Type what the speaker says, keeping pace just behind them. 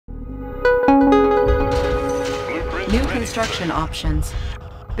New construction options.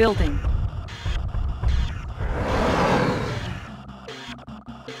 Building.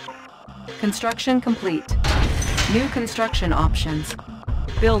 Construction complete. New construction options.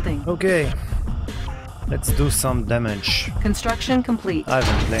 Building. Okay. Let's do some damage. Construction complete. I've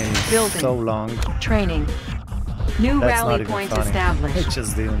been playing Building. so long. Training. New That's rally not even point funny. I established.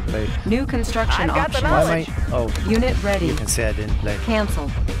 just didn't play. New construction Why options. am I? Oh, Unit ready. you can see I didn't play. Cancel.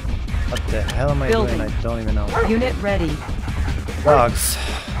 What the hell am I Building. doing? I don't even know. Unit ready. Dogs.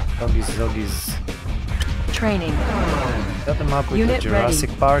 Doggies. Training. Got them up with Unit the Jurassic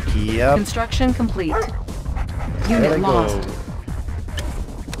Park. Yep. Construction complete. There Unit we lost. go.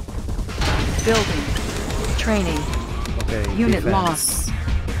 Building. Training. Okay. Unit defense. lost.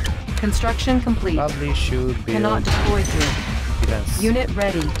 Construction complete. Probably should build Cannot deploy here. defense. Unit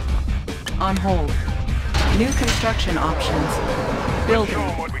ready. On hold. New construction options. Building.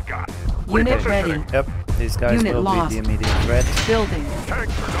 Unit ready. Yep. These guys Unit will lost. be the immediate threat. Building.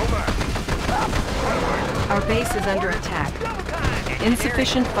 Our base is under attack.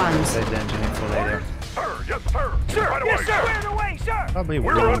 Insufficient funds. Save the engineer for later. Sir, yes, sir. Sir, right yes, sir. Squared away, sir. Probably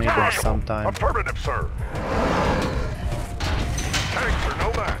We're will on need them target. sometime. Affirmative, sir. Tanks are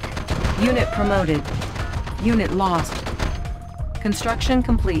no match. Unit promoted. Unit lost. Construction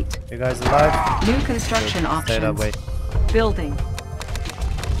complete. You guys alive? New construction Good. Stay that options. way. Building.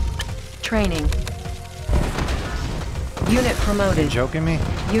 Training. Unit You promoted. joking me?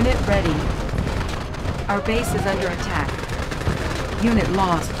 Unit ready. Our base is under attack. Unit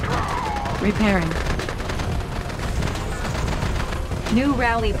lost. Repairing. New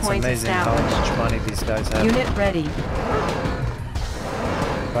rally It's point amazing how established. much money these guys have. Unit ready.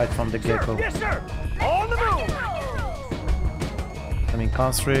 Right from the get-go. Yes, sir. On the move. I mean,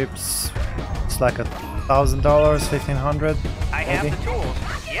 conscripts. It's like $1,000, 1,500. I have maybe. the tools.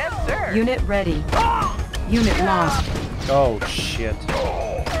 Yes, sir. Unit ready. Unit lost. Oh shit.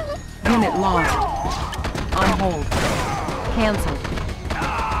 Unit lost. On hold. Cancel.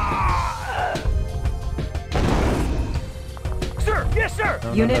 Sir, yes, sir.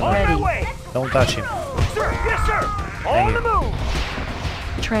 No, Unit no, no, no. ready. On my way. Don't touch him. Sir, yes, sir. Thank On you. the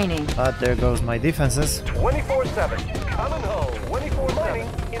move. Training. But there goes my defenses. 24/7. Coming home. 24 mining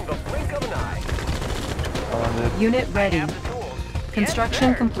in the blink of an eye. I want to Unit ready. Have the tools.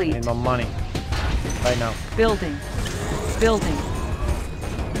 Construction complete. need my money. Right now. Building. Building.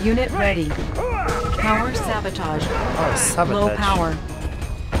 Unit ready. Power sabotage. Oh, sabotage. Low power.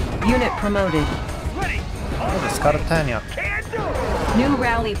 Unit promoted. Ready. Oh, it's got a Tanya. Can do. New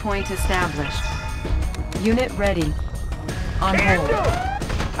rally point established. Unit ready. On hold.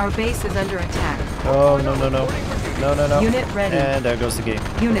 Our base is under attack. Oh, no. No. Unit ready. And there goes the game.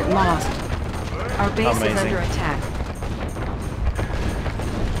 Unit lost. Our base is Amazing. under attack.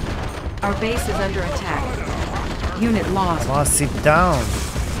 Our base is under attack. Unit lost. Come on, sit down.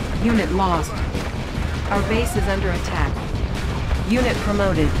 Unit lost. Our base is under attack. Unit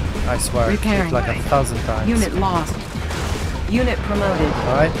promoted. I swear, I Repairing. clicked like 1,000 times. Unit lost. Unit promoted.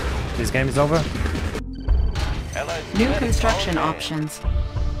 Alright, this game is over. New construction options.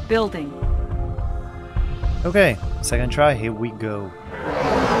 Building. Okay, second try, here we go.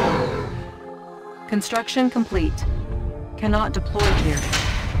 Construction complete. Cannot deploy here.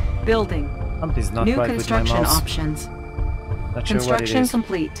 Building. Something's not New right with my construction mouse. options. Not sure what it Construction is.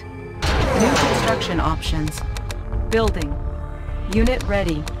 complete. New construction options. Building. Unit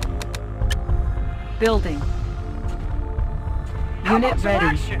ready. Building. Unit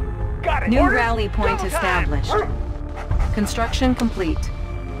ready. Got it. New Orders. rally point Double time. established. Construction complete.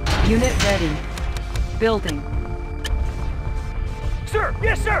 Unit ready. Building. Sir,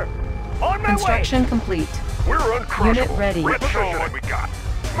 yes, sir. On my Construction complete. way. We're uncrushable. Unit ready. Let's show 'em what we got.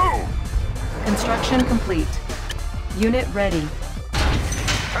 Move. Construction complete. Unit ready.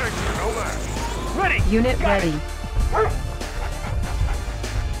 Tanks are no match. Ready. Unit Got ready. it.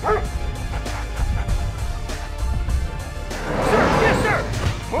 Sir, yes, sir.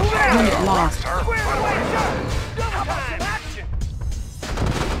 Move out. Unit lost. Square away, sir. Double time. Action.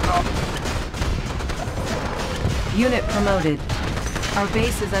 Unit promoted. Our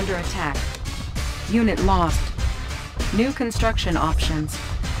base is under attack. Unit lost. New construction options.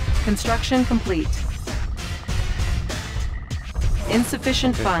 Construction complete.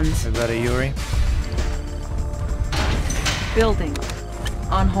 Insufficient funds. We got a Yuri. Building.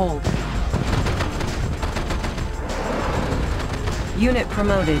 On hold. Unit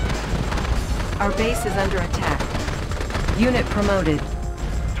promoted. Our base is under attack. Unit promoted.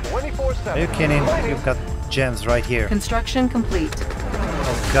 24/7. Are you kidding? You've got gems right here. Construction complete.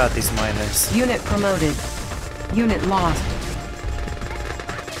 Oh god, these miners. Unit promoted. Unit lost.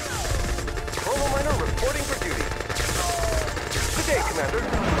 Chrono miner reporting for duty.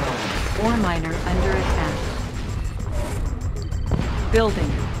 Commander. Ore miner under attack.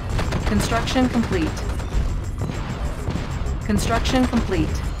 Building. Construction complete. Construction complete.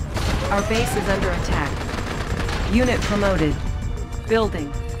 Our base is under attack. Unit promoted.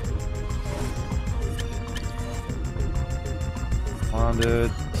 Building. Come on,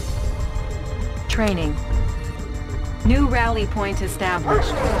 dude. Training. New rally point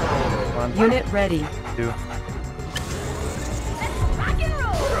established. One, Unit ready. 2.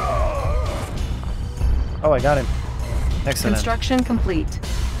 Oh, I got him. Excellent. Construction complete.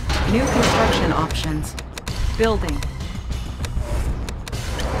 New construction options. Building.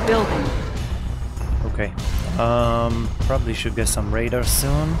 Building. Okay. Probably should get some radar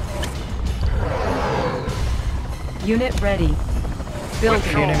soon. Unit ready. Building.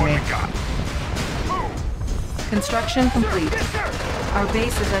 Kidding me? Construction complete. Our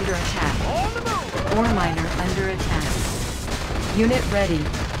base is under attack. Ore miner under attack. Unit ready.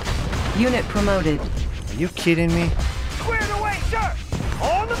 Unit promoted. Are you kidding me? Squared away, sir!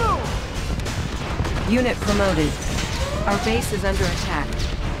 On the move! Unit promoted. Our base is under attack.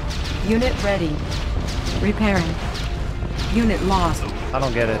 Unit ready. Repairing. Unit lost. I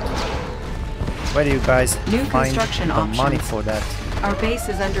don't get it. Where do you guys New find construction the options. money for that? Our base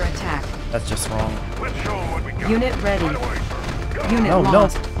is under attack. That's just wrong. Let's show 'em what we got. Unit ready. Right away, sir. Go. Unit No, no.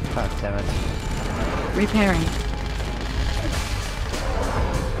 lost. God damn it. Repairing.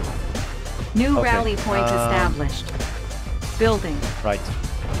 New Okay, rally point established. Building. Right.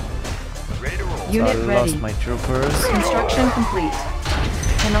 Ready to roll. Unit So I ready. lost my troopers. Construction complete.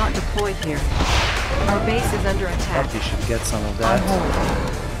 Cannot deploy here. Our base is under attack. Probably should get some of On that.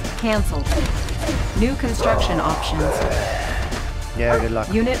 hold. Cancelled. New construction options. Yeah, good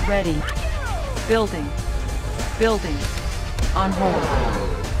luck. Unit ready. Building. Building. On hold.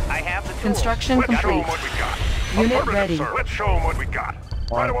 I have the tools. Construction Let's show 'em complete. what we got. Unit Affirmative, ready. sir. Let's show 'em what we got.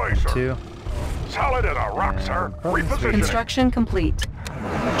 Right 1 away, and sir. 2. Solid as a rock, And sir. probably three. Repositioning. Construction complete.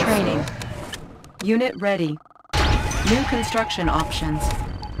 Training. Unit ready. New construction options.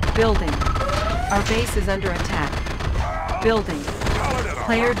 Building. Our base is under attack. Building. Solid as a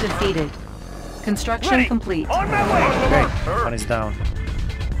Player rock, sir. defeated. Construction Ready. complete. On my way. Okay, Sir. one is down.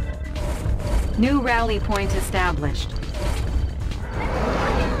 New rally point established.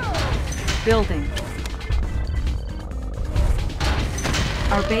 Building.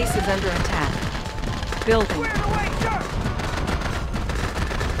 Our base is under attack. Building. Squared away, sir.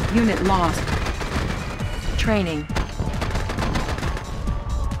 Unit lost. Training.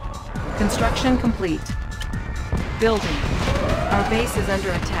 Construction complete. Building. Our base is under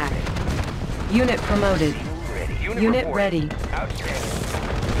attack. Unit promoted. Ready. Unit reporting. ready.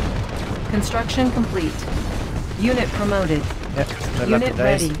 Outstanding. Construction complete. Unit promoted. Yep, good luck Unit with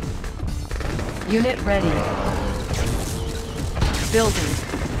days. ready. Unit ready. Building.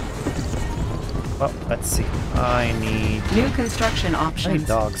 Well, let's see. I need New construction many options.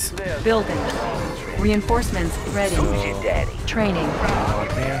 dogs. Building. Reinforcements ready. Daddy. Training.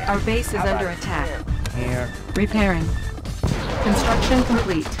 Here, Our base is under attack. here. Repairing. Construction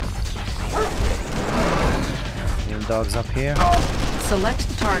complete. New dogs up here. Select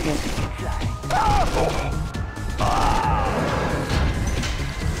target.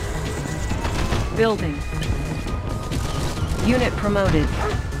 Building. Unit promoted.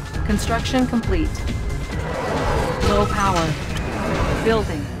 Construction complete. Low power.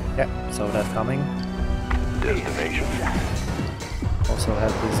 Building. Yeah, so that coming. Destination. Also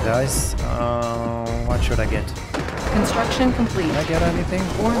help these guys. What should I get? Construction complete. Did I get anything?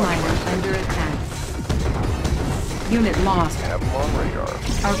 Ore miner under attack. Unit lost. Have them on radar.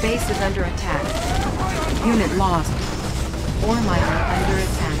 Our base is under attack. Unit lost. Ore miner under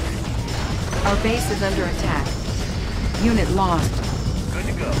attack. Our base is under attack. Unit lost. Good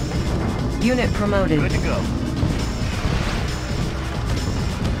to go. Unit promoted. Good to go.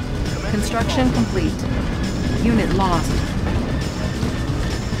 Construction complete. Unit lost.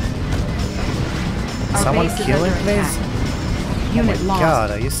 Our Someone base is kill him, under please? attack. Unit Oh my lost.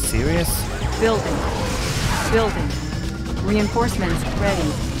 God, are you serious? Building. Building. Reinforcements ready.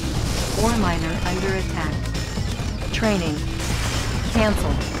 Ore miner under attack. Training.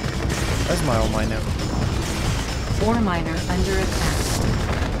 Cancel. Where's my old miner? Ore miner under attack.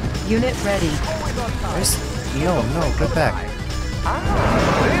 Unit ready. Where's... No, get back.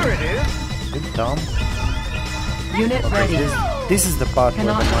 There it is. You dumb. Unit ready. This is the part where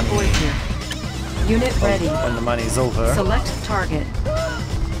Cannot the deploy money... here. Unit ready. When the money is over. Select target.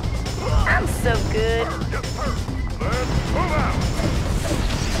 I'm so good. Yes, sir. Let's move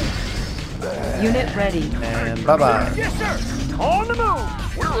out. Unit ready. And bye-bye. Yes, sir. On the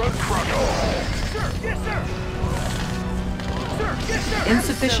move. We're a crunch. Sir. Yes, sir. Sir.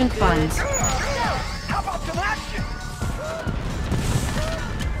 Insufficient funds. How about some action?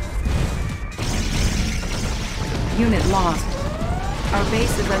 Unit lost. Our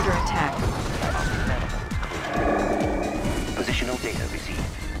base is under attack. Positional data received.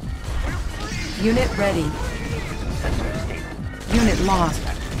 Unit ready. Sensor stable. Unit lost.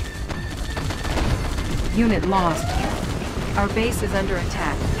 Unit lost. Our base is under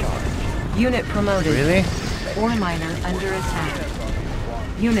attack. Unit promoted. Really? Ore miner under attack.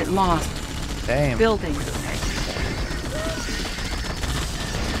 Unit lost. Damn. Building.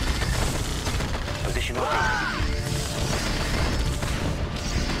 Positional data.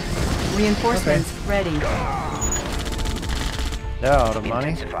 Reinforcements ready. They're out of money.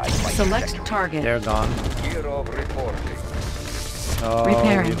 Intensified flight Select trajectory. target. They're gone. Gear of reporting. Oh,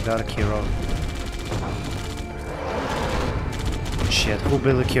 Repairing. you've got a Kirov. Shit, who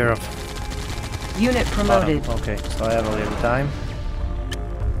built a Kirov? Unit promoted. Okay, so I have a little time.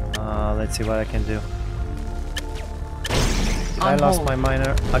 Let's see what I can do. I On lost hold. my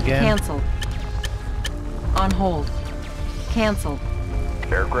miner again. Cancelled. On hold. Cancelled.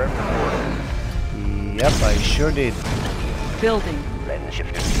 Aircraft reporting. Yep, I sure did. Building. Lens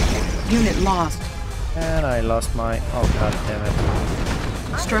shifter reporting. Unit lost. And I lost my... Oh, god damn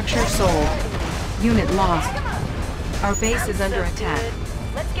it. Structure sold. Unit lost. Our base is under attack.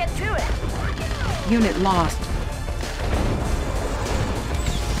 Let's get to it. Unit lost.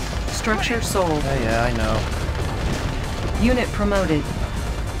 Structure sold. Yeah, I know. Unit promoted.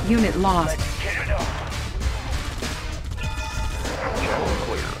 Unit lost.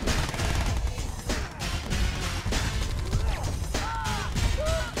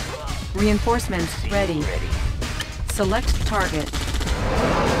 Reinforcements ready. Select target.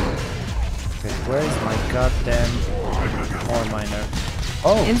 Okay, where is my goddamn ore miner?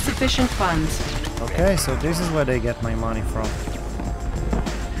 Oh! Insufficient funds. Okay, so this is where they get my money from.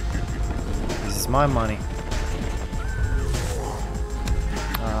 This is my money.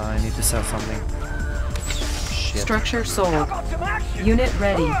 I need to sell something. Shit. Structure sold. About some action. Unit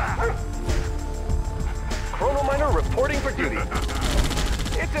ready. Chrono miner reporting for duty.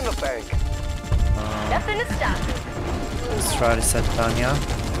 It's in the bank. Nothing to stop me. Let's try to set Tanya.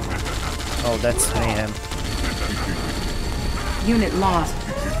 Oh, that's mayhem. Unit lost.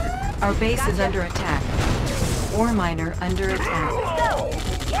 Our base is under attack. Ore miner under attack. Go!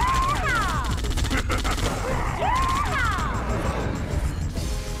 Yeah!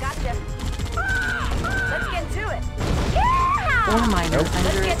 Gotcha. Let's get to it. Yeah! Ore miner Nope. under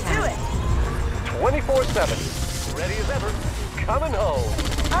Let's get to attack. it. 24/7. Ready as ever. Coming home.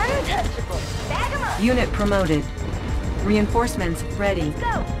 Untouchable. Bag 'em up. Unit promoted. Reinforcements ready.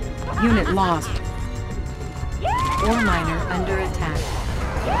 Go. Unit lost. Yeah! Ore miner under attack.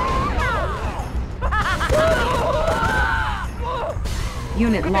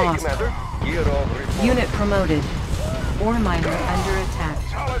 Unit Hey, lost. Commander. Gear of reporting. Unit promoted. Ore miner under attack.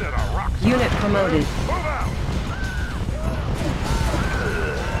 Solid as a rock. Unit promoted. Move out.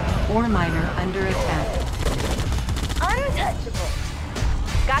 Ore miner under attack. Untouchable.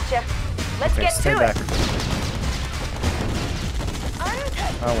 Gotcha. Let's Okay, get stay to back. it.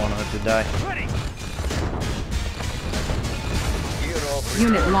 Untouchable. I want her to die. Ready. Gear of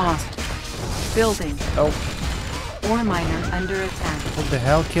Unit lost. Building. Oh, Ore miner under attack. what the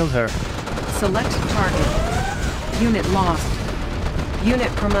hell killed her? Select target. Unit lost. Unit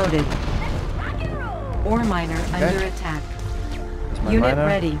promoted. Ore miner under attack. Is my Unit miner?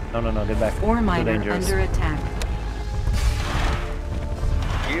 ready. No, get back. Ore Too miner dangerous. under attack.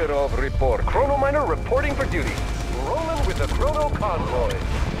 Gear of report. Chrono miner reporting for duty. Rolling with the chrono convoy.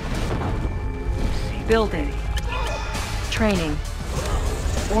 Building. Training.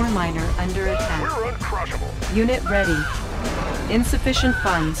 Ore miner under attack. We're uncrushable. Unit ready. Insufficient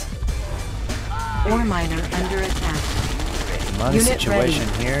funds. Ore miner under attack. The money Unit situation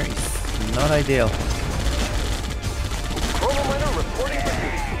here is not ideal. Chrono miner reporting for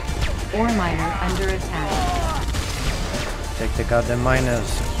duty. Ore miner under attack. Take the goddamn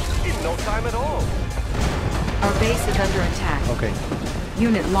miners. In no time at all. Our base is under attack. Okay,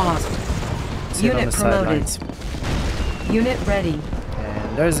 Unit lost. sit on Unit the promoted. sidelines. Unit ready.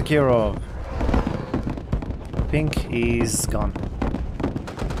 And there's a Kirov. Pink is gone.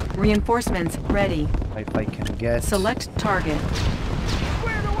 Reinforcements ready. If I can get... Select target.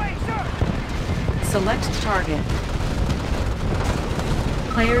 Squared away, sir. Select target.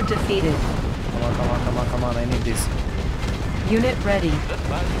 Player defeated. Come on, I need this. Unit ready.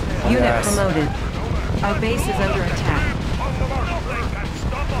 Unit Yes. promoted. Our base is under attack.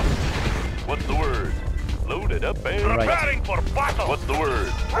 What's the word? Loaded up and Right. preparing for battle. What's the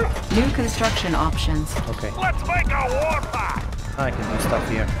word? New construction options. Okay. Let's make a warpath. I can do stuff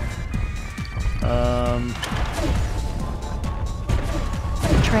here.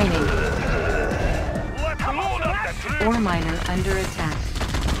 Training. Let's load up the troops. Ore miner under attack.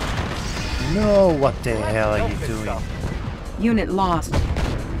 No, what the hell are you doing? Unit lost.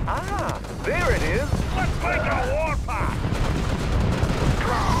 Ah, there it is. Let's make a warpath.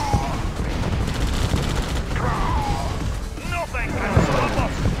 Nothing can stop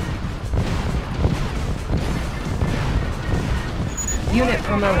us. Unit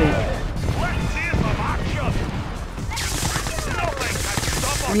promoted. Let's see some action. Nothing can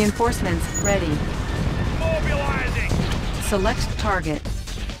stop us. Reinforcements ready. Mobilizing. Select target.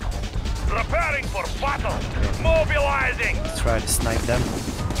 Preparing for battle. Mobilizing. Try to snipe them.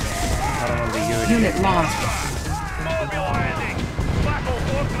 I don't want the Yuri. Unit lost. Mobilizing. Battle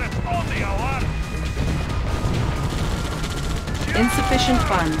fortress on the alert. Insufficient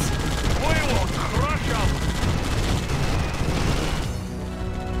funds. We will crush them.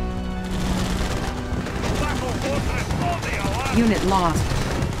 Battle fortress on the alert. Unit lost.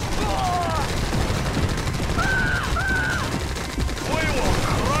 We will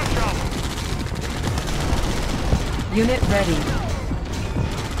crush them. Unit ready.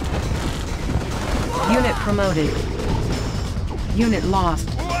 Unit promoted. Unit lost.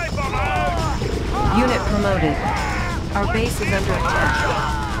 Wipe them out. Unit promoted. Our base is under attack.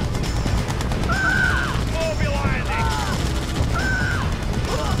 Mobilizing.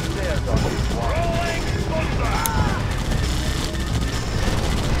 Rolling thunder.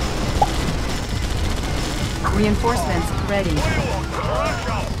 Reinforcements ready. We will crush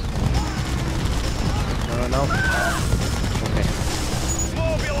them. No. Okay.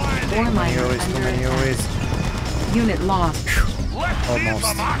 Mobilizing. Ore miner Yuris, too under many attack. Yuris. Unit lost. Let's see Almost.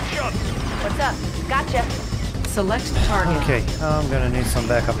 some action. What's up? Gotcha. Select target. Okay, I'm gonna need some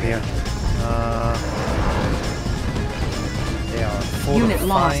backup here. They are Unit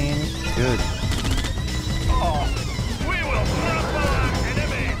lost. fortifying. Good. We will trample our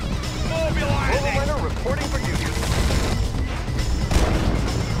enemies. Chrono Mobilizing. miner reporting for duty.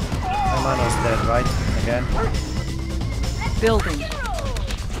 Amano's dead, right? Again. Building.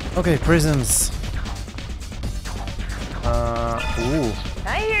 Okay, prisons. Ooh.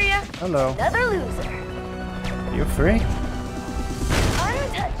 I hear ya. Hello. Another loser. You free?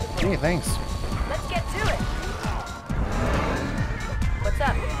 Untouchable. Gee, thanks. Let's get to it. What's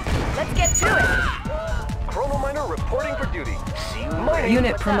up? Let's get to it. Chrono miner reporting for duty. Mining.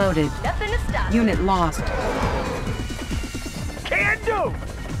 Unit What's promoted. up? Nothing to stop. Unit lost. Can do.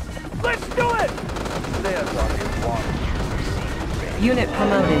 Let's do it. There's our water. Unit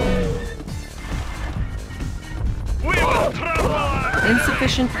promoted. We will trample our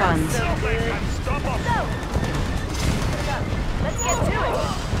Insufficient funds. Nothing can stop us. So. What's up? Let's get to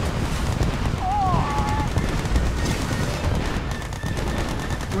it.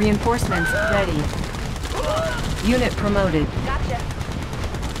 Reinforcements ready. Unit promoted. Gotcha.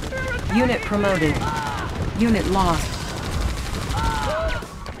 Unit promoted. Unit lost.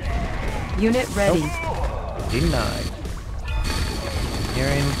 Unit ready. Denied. You're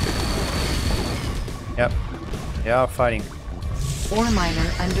in. Yep. Yeah, fighting. Ore miner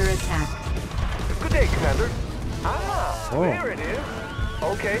under attack. Good day, Commander. Ah, Oh. there it is.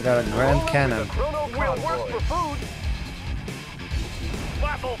 Okay. We got a grand Roll cannon. with the Chrono we'll work for food.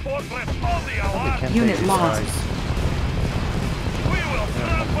 Battle fortress on the We alert. can't Unit take these lost. guys. We will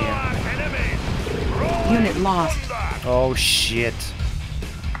trample our enemies. Rolling Unit lost. thunder. Oh shit.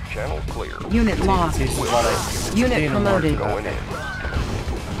 Channel clear. Unit lost. This is what I Unit didn't promoted. want Going in.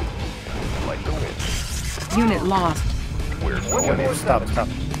 Like the wind. Unit lost. Where's to happen. Stop.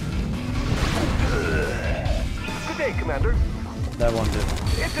 Good day, Commander. That one did.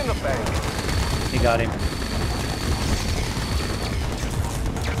 It's in the bank. He got him.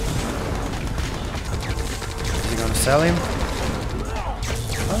 Is he gonna sell him?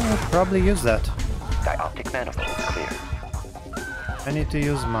 I'll probably use that. Dioptic manifold clear. I need to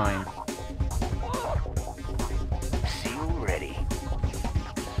use mine. Seal ready.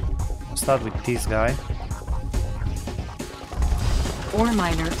 I'll start with this guy. Ore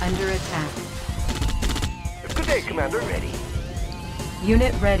miner under attack. Good day, Commander. Ready.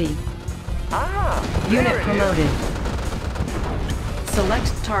 Unit ready. Ah, Unit there it is. promoted.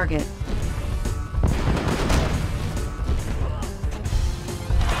 Select target.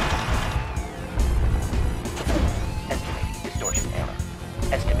 Estimating distortion error.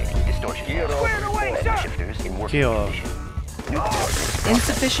 Estimating distortion Gear error. over report. Blend shifters in working Kill. condition. New coordinates.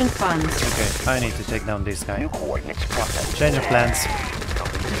 Insufficient funds. Okay, I need to take down this guy. New coordinates processed. Change of plans.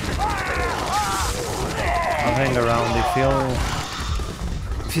 I'll hang around if he'll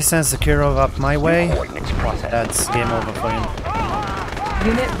If he sends the Kirov up my way, Coordinates processed. that's game over for him.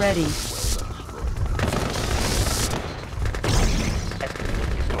 Unit ready.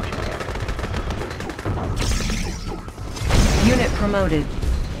 Distortion error. Unit promoted.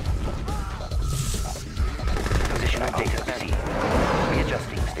 Position of data received.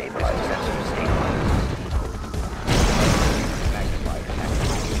 Readjusting stabilizer sensors stabilized. Magnified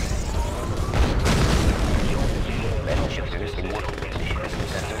activity. Lens shifters in working condition.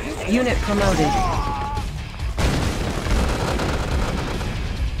 Sensors Unit promoted.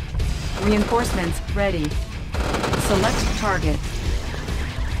 Reinforcements ready. Select target.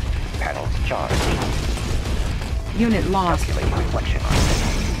 panels charged. Unit lost. Calculating reflection.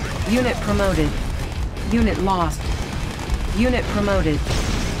 Unit promoted. Unit lost. Unit promoted.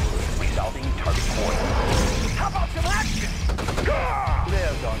 Resolving target coordinates. How about some action?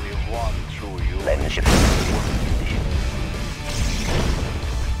 There's only one true you. Lens shifters in working condition.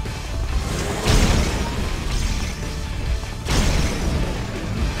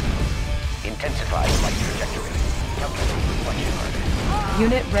 Intensifying light trajectory. Calculating reflection arc.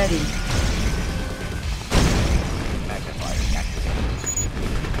 Unit ready. Magnifier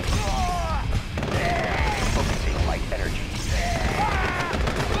activated. Focusing light energy.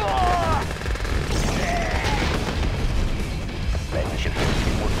 Lens shifters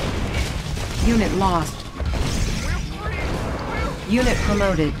in working condition. Unit lost. Unit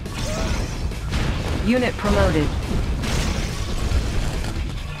promoted. Unit promoted.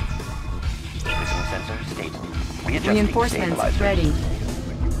 Prism sensor stable. Readjusting Reinforcements stabilizer. ready.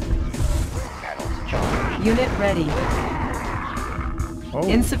 Panels charged. Unit ready. Oh,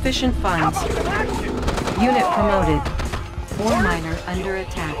 Insufficient funds. Unit promoted. Ore miner under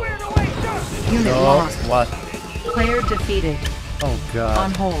attack. Unit no, lost. what? Player defeated. Oh god.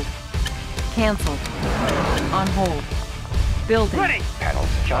 On hold. Cancelled. On hold. Building. Panels I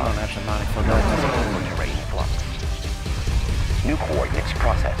don't charged. have the money for that. Terrain flux. New coordinates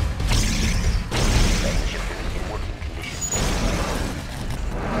processed. Lens shifters in working condition.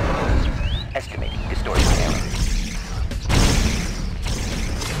 Estimating distortion error.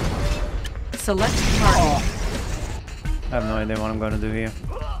 Select target. I have no idea what I'm gonna do here.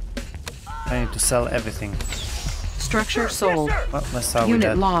 I need to sell everything. Structure sold. Well, let's start with Unit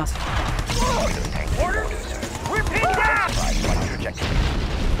that. lost. We're pinned down! Intensified light trajectory.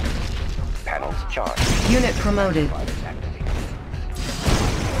 Panels charged. Unit promoted. Fibers activated.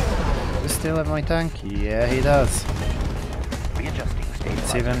 Does he still have my tank? Yeah, he does. Readjusting It's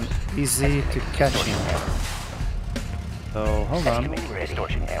stabilizer. even easy to catch him. So, hold on. Estimating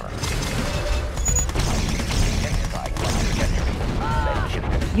distortion error. Intensifying light trajectory. Lens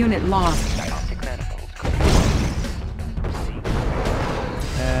shifters. Unit lost. Dioptic manifolds.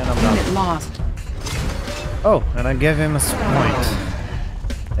 And I'm done. Unit lost. Oh, and I gave him a point.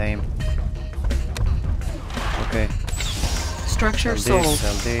 Damn. Okay. Structure Sell sold. this,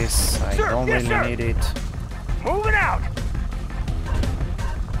 sell this. I Sir, don't yes, really sir. need it. Moving out!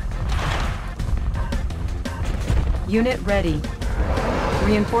 Unit ready.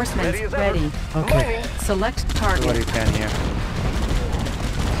 Reinforcements Ready as ever. ready. Okay. Select Do what target. you can here.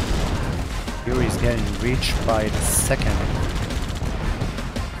 Yuri is getting reached by the second.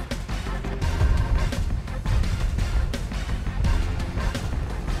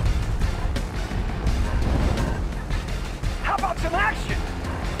 How about some action?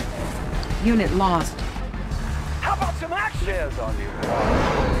 Unit lost. How about some action? There's only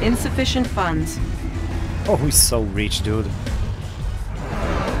one. Insufficient funds. Oh, he's so rich, dude.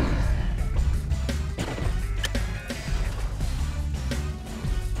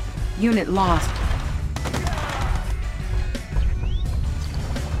 Unit lost.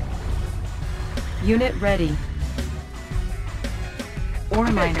 Unit ready. Ore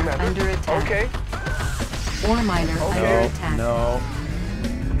miner Commander. under attack. Okay. Ore miner under No, attack. no.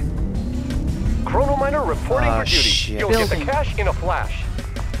 Chrono miner reporting Ah, for duty. shit. You'll get the Building. cash in a flash.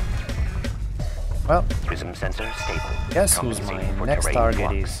 Well, Prism sensor stable. guess who's my Compensating for next terrain target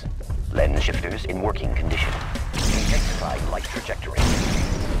flux. is? Lens shifters in working condition. Intensifying light trajectory.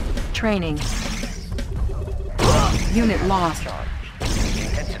 Training. Unit lost. Charged.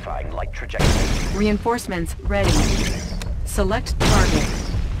 Intensifying light trajectory. Reinforcements ready. Select target.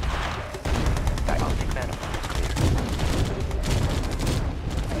 Dioptic manifolds clear.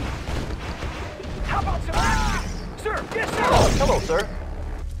 How about some action? Sir, yes, sir! Oh, hello, sir.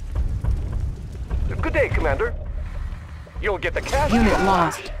 Good day, Commander. You'll get the cash. Unit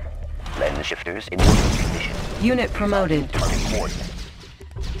lost. Lens shifters in working condition. Unit promoted. Target coordinates.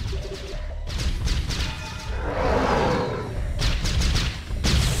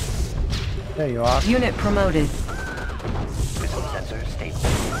 There you are. Unit promoted. Prism sensor stable.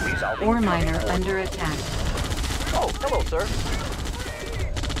 Resolving Ore target miner coordinates. under attack. Oh, hello, sir.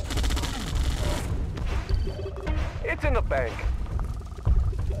 It's in the bank.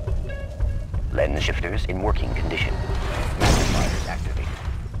 Lens shifters in working condition. Magnifiers activated.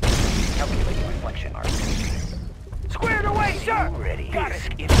 Calculating reflection arc. Squared away, sir! Ready. Got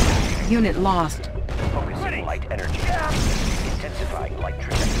it. Unit lost. Focusing light energy. Intensifying light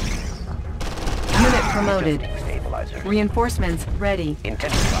trajectory. Unit promoted. Adjusting stabilizer. Reinforcements ready.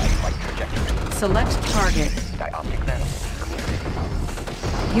 Intensifying light trajectory. Select target. Dioptic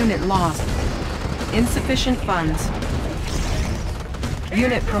manifold. Unit lost. Insufficient funds.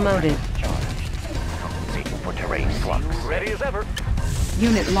 Unit promoted. Charge. Compensating for terrain flux. Ready as ever.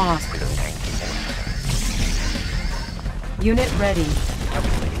 Unit lost. Prism tank inhibitor. Unit ready.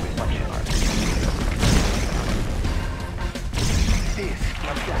 Calculating reflection arc.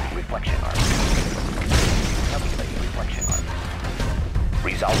 Calculating reflection arc. Calculating reflection arc.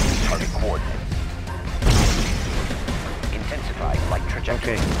 Resolving target coordinates. Intensifying light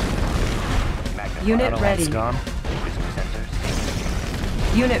trajectory. Okay. Magnifying Unit I don't know ready. what's gone. prism sensors.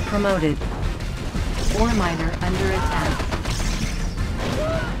 Unit promoted. Ore miner under attack.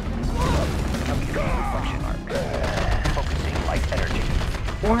 Calculating reflection arc. Focusing light energy.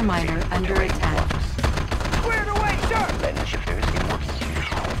 Ore miner under Terrain attack. flux. Squared away, sir! Lens shifters in working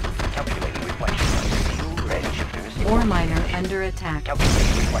condition. Calculating reflection arc. Lens shifters in Ore working miner condition. under attack.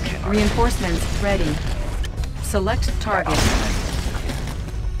 Calculating reflection arc. Reinforcements ready. Select target.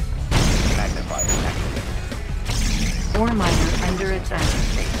 Magnifiers activated. Ore miner under attack.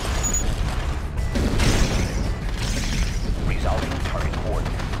 Resolving target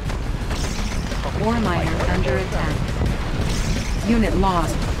coordinates. Ore miner under attack. Unit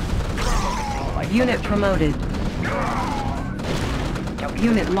lost. Unit promoted.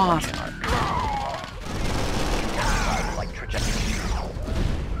 Unit lost. Light trajectory.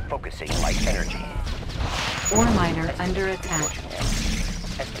 Focusing light energy. Ore miner under attack. Distortion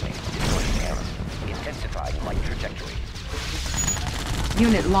error. Estimating distortion error. Intensifying light trajectory.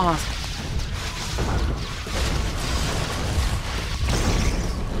 Unit lost.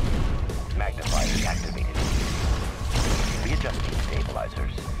 Magnifiers activated. Readjusting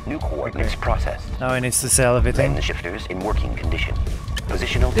stabilizers. New coordinates processed. Now he needs to sell everything. Lens shifters in working condition.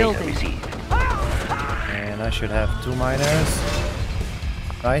 Positional Building. data received. And I should have 2 miners.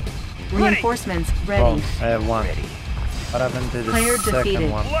 Right? Reinforcements Wrong. ready. I have 1. Ready. What happened to the Player second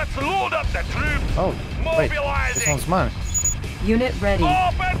defeated. one? Let's load up the troops. Oh, wait. This Mobilizing. one's mine. Unit ready.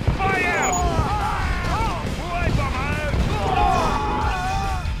 Open fire! Wipe 'em out.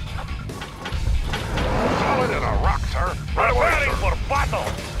 Solid as a rock, sir. Preparing for battle.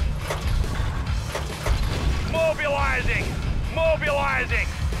 Mobilizing. Mobilizing.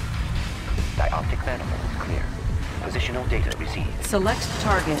 Dioptic manifold clear. Positional data received. Select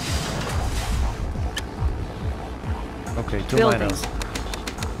target. Okay, 2 Building. miners.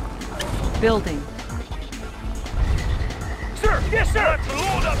 Building. Sir, yes, sir. Let's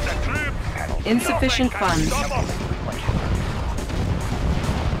load up the troops. Insufficient Nothing can funds. stop 'em.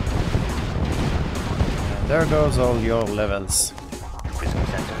 And there goes all your levels. Prism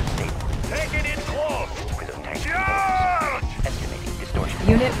sensor stable. Take it in close. Prism tank. Charge! Estimating distortion.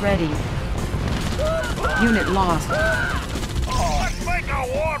 Unit ready. Unit lost. Let's make a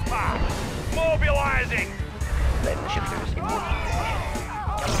warpath. Mobilizing. Lens shifters in working condition.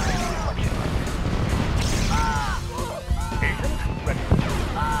 Calculating reflection arc. Agent ready.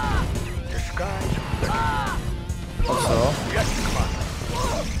 Disguise ready. Also, Yes, come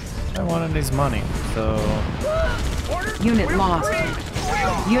I wanted his money, so... on. Order. Unit We're lost.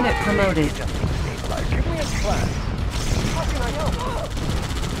 free. Unit promoted. Adjusting stabilizer. Give me a plan. How can I help?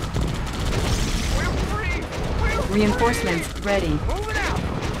 We're free. We're Reinforcements ready. moving out.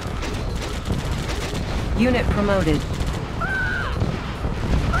 Unit promoted.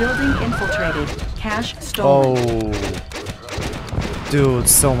 Building infiltrated. Cash stolen. Oh... Dude,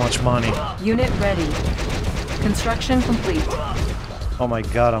 so much money. Unit ready. Construction complete. Oh my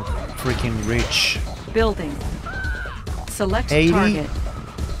god, I'm freaking rich. Building. Select 80? target.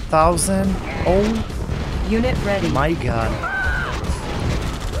 1,000? Oh Unit ready. my god.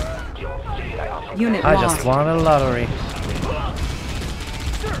 Unit I lost. just won a lottery. Sir,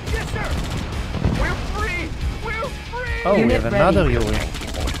 yes, sir. We're free. We're free. Oh, we Unit have another ready. Yuri.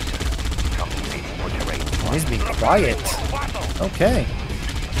 Compensating for terrain flux. He's being quiet. Battle. Okay.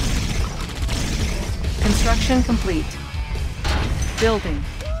 Construction complete. Building.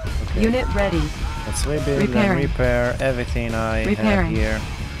 Okay. Unit ready. Let's rebuild Repairing. and repair everything I have Repairing. here.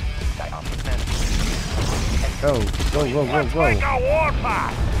 Dioptic manifold. Go, go, go, go, Let's go. make a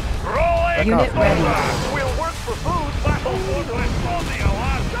warpath. Rolling. Unit ready. We'll work for food. Battle force responsive.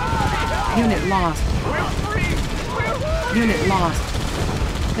 Unit lost. Unit lost.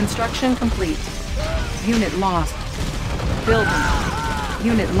 Construction complete. Unit lost. Building.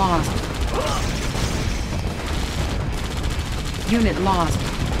 Unit lost. Unit lost.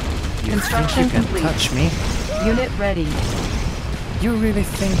 You Construction think you can complete. touch me? Unit ready. You really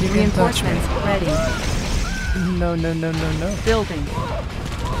think you can touch me? Reinforcements ready. No, no, no, no, no. Building.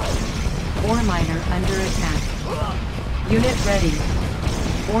 Ore miner under attack. Unit ready.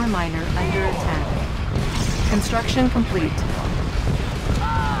 Ore miner under attack. Construction complete.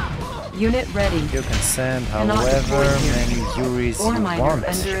 Unit ready. You can send Cannot however deploy here. many Yuris Ore you miner want.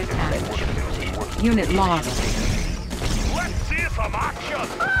 under attack. Unit lost. Let's see some action.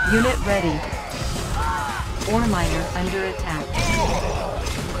 Unit ready. Ore miner under attack.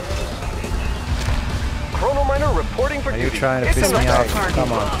 Chrono miner reporting for Are you duty. trying to It's piss in me the off? sky.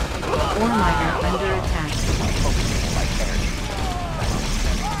 Come on. Ore miner under attack.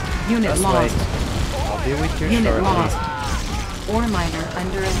 Unit Just lost. wait. I'll be with you Unit shortly. lost. Ore miner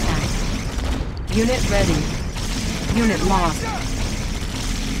under attack. Unit ready. Unit lost.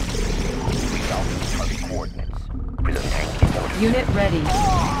 Target coordinates. Prism tank in order. Unit ready.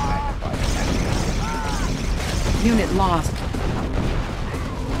 Unit lost.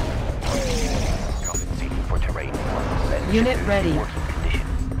 Compensating for terrain flux and Unit shifters ready. in working condition.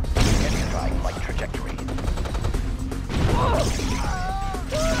 Intensifying flight trajectory.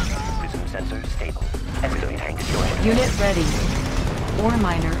 Prism sensor stable. Prism tank joined. Unit ready. Ore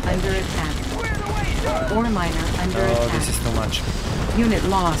miner under attack. Ore miner under Oh, attack. this is too much. Unit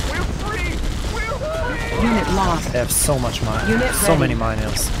lost. Unit lost. They have so much mine. Unit So ready. many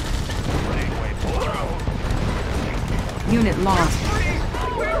miners. Unit lost.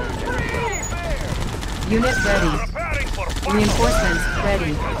 Unit ready. Preparing for battle. Reinforcements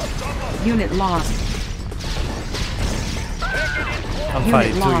ready. Unit lost. I'm Unit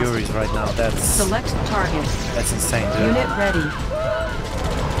fighting two lost. Yuris right now. Select target. That's insane, dude. Unit ready.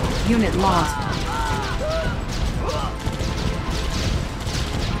 Unit lost.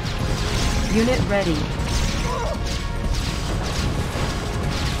 Unit ready.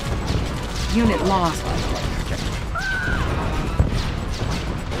 Unit lost.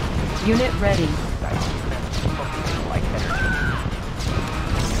 Unit ready.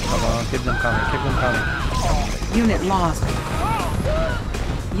 Come on, keep them coming, keep them coming. Unit lost.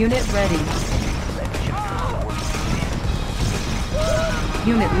 Unit ready.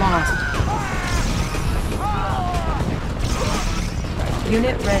 Unit lost.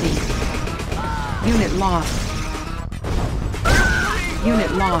 Unit ready. Unit lost.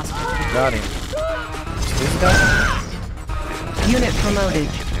 Unit lost. Got him. This guy? Unit promoted.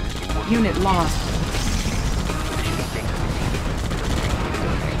 Unit lost.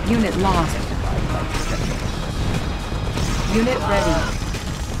 Unit lost. Unit ready.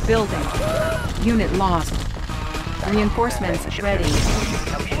 Building. Unit lost. Reinforcements ready.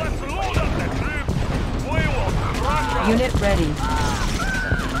 Let's load up the troops. We will crush 'em. Unit ready.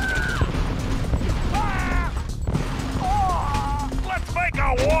 Let's make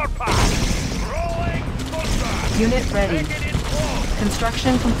a warpath. Rolling thunder. Unit ready. Take it in close.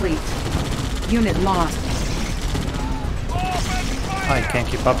 Construction complete. Unit lost. Open fire. I can't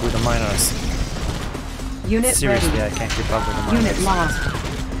keep up with the miners. Unit Seriously, ready. I can't keep up with the miners. Unit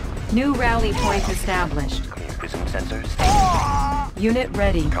lost. New rally point established. Prism sensor stable. Unit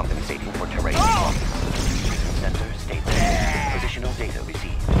ready. Compensating for terrain flux. Prism sensor stable. Positional data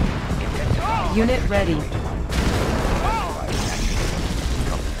received. Intensifying Unit ready.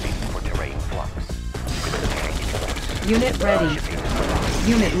 compensating for terrain flux. Prism tank in order. Unit ready.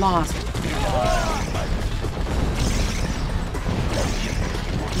 Unit lost.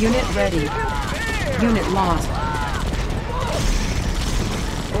 Unit ready. Unit lost.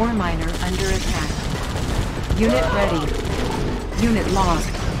 Ore miner under attack. Unit ready. Unit lost.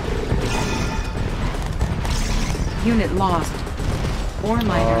 Unit lost. Ore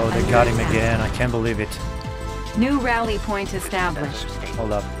miner Oh, they under got him attack. again. I can't believe it. New rally point established.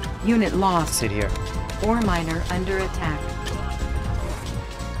 Hold up. Unit lost. Sit here. Ore miner under attack.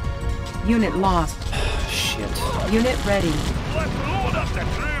 Unit lost. Shit. Unit ready. Let's load up the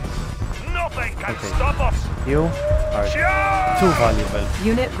troops. Nothing can Okay. stop us. You are Charge! too valuable.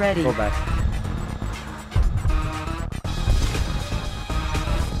 Unit ready. Go back.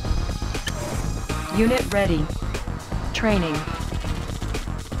 Unit ready. Training.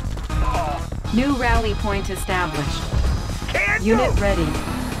 New rally point established. Can't Unit ready.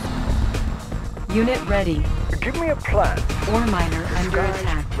 Unit ready. Give me a plan. Ore miner under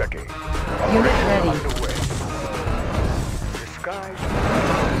attack. Ready. Unit ready. Underway. Disguise.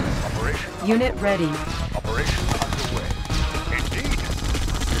 Operation. Unit ready. Operation underway. Indeed.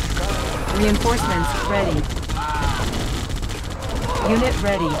 Disguise. Reinforcements ready. Unit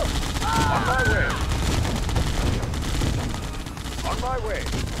ready. On my way. On my way.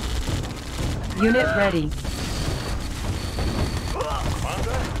 Unit ready.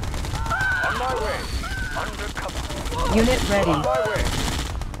 Commander. On my way. Undercover. Unit ready. On my way.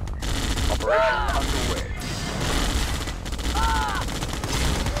 Operation underway.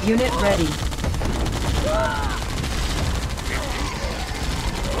 Unit ready.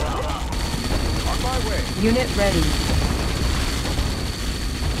 On my way. Unit ready.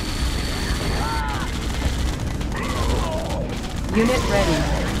 Unit ready.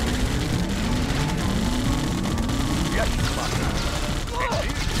 Yes, Commander.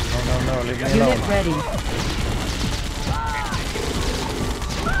 No, leave me Unit alone. ready.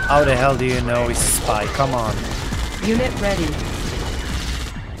 How the hell do you know he's a spy? Come on. Unit ready.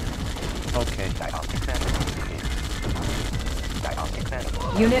 Okay. Dioptic manifold. Dioptic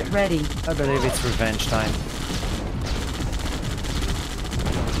manifold. Unit ready. I believe it's revenge time.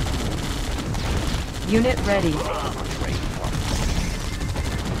 Unit ready.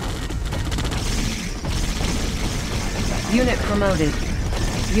 Unit promoted.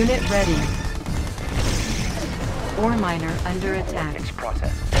 Unit ready. Ore miner under attack. Next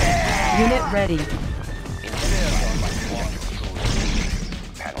process. Unit ready.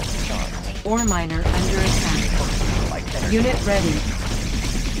 Panel charged. Ore miner under attack. Light energy. Unit ready.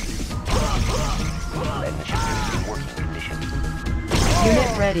 Lead shifters in working condition.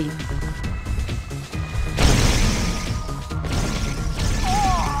 Unit ready.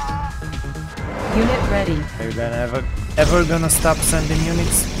 Unit ready. Are you gonna ever gonna stop sending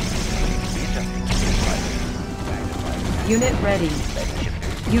units? Unit ready.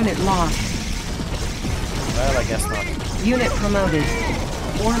 Unit lost. Well, I guess not. Unit promoted.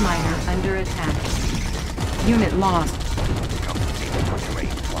 Ore miner under attack. Unit lost.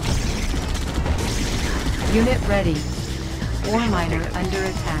 Unit ready. Ore miner under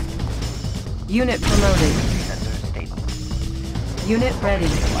attack. Unit promoted. Sensor stable. Unit ready.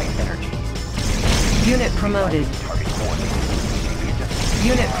 Light energy. Unit promoted. Target coordinates.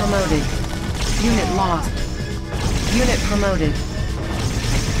 Unit promoted. Unit lost. Unit promoted.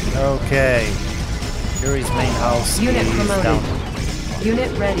 Okay. Yuri's main house Unit is promoted. down.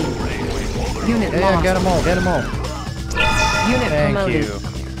 Unit ready. Unit Yeah, lost. get them all, get them all. Unit Thank promoted.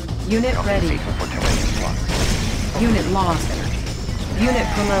 you. Unit ready. For terrain flux. Unit lost. Unit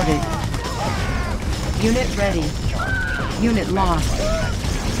promoted. Unit ready. Unit lost.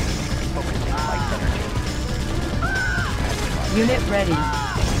 Unit ready.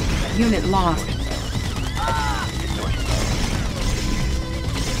 Unit lost.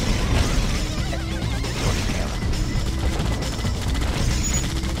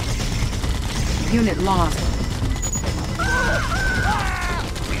 Unit lost.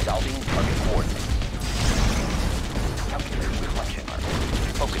 Resolving target coordinates. Calculating reflection arc.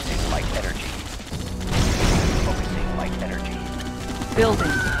 Focusing light energy. Focusing light energy.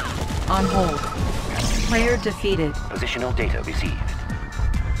 Building. On hold. Player defeated. Positional data received.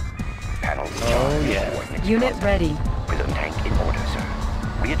 Panel Oh, charged. yeah. Coordinates Unit processed. ready. Prism tank in order, sir.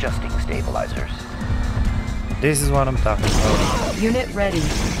 Readjusting stabilizers. This is what I'm talking about. Unit ready.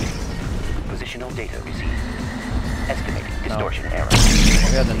 Positional data received. Estimating distortion error. We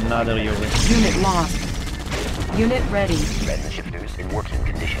had another Yuri. Unit lost. Unit ready. Red shifters in working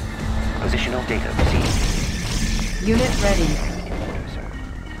condition. Positional data received. Unit ready. In order, sir.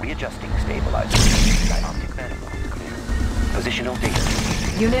 Readjusting stabilizers. Dioptic manifold clear. Positional data.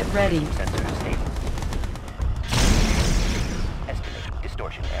 Unit ready. Sensor stable. Estimating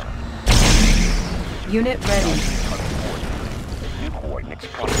distortion error. Unit ready. Target coordinates. New coordinates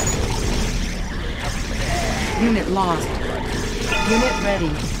processed. Unit lost. Unit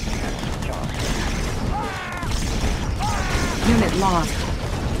ready. Unit lost.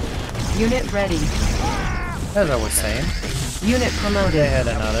 Unit ready. As I was saying, Unit they promoted. had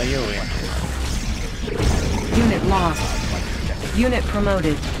another Yuri. Unit lost. Unit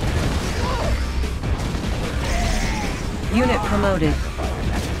promoted. Unit promoted.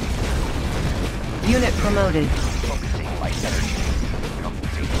 Unit promoted. Focusing light energy.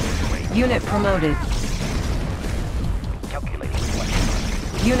 Compensating terrain. Unit promoted. Calculating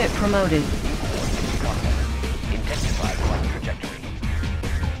reflection. Unit promoted. Intensified light trajectory.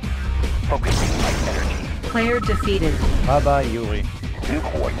 Focusing light energy. Player defeated. Bye-bye, Yuri. New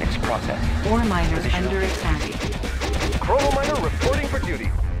coordinates processed. Ore miner under attack. Chrono miner reporting for duty.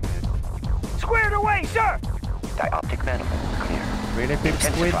 Squared away, sir! Dioptic manifold clear. Really,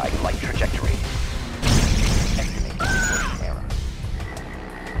 pipsqueak? Intensified light trajectory. Estimating distortion error.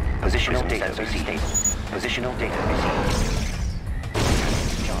 Positional data received. Positional data received.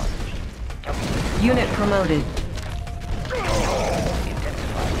 Charged. Unit promoted.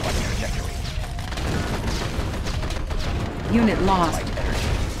 Unit lost.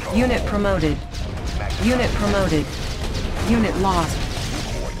 Unit promoted. Unit promoted. Unit lost.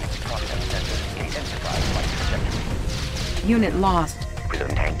 Unit lost. Prism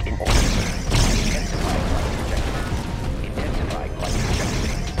tank in order. Intensified light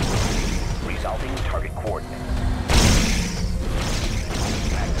trajectory. Resolving target coordinates.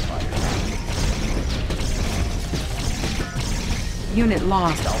 Unit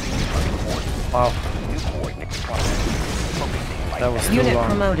lost. Wow. That was too Unit long.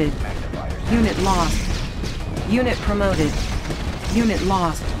 promoted. Unit lost. Unit promoted. Unit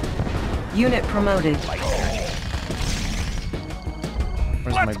lost. Unit promoted.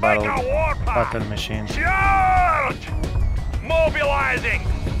 Where's Let's my make a warpath. battle machine? Charge! Mobilizing!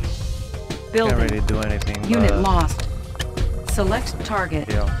 Can't Building. really do anything. Unit but lost. Select target.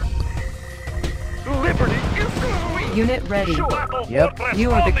 yeah. Liberty is sweet! Unit ready. Battle Yep. fortress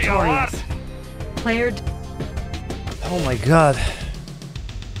You are on the victorious. alert. Player Oh my god.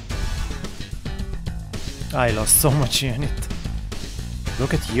 I lost so much unit.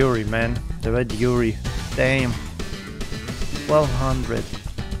 Look at Yuri, man. The red Yuri. Damn. 1200.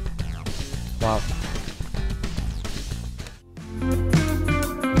 Wow.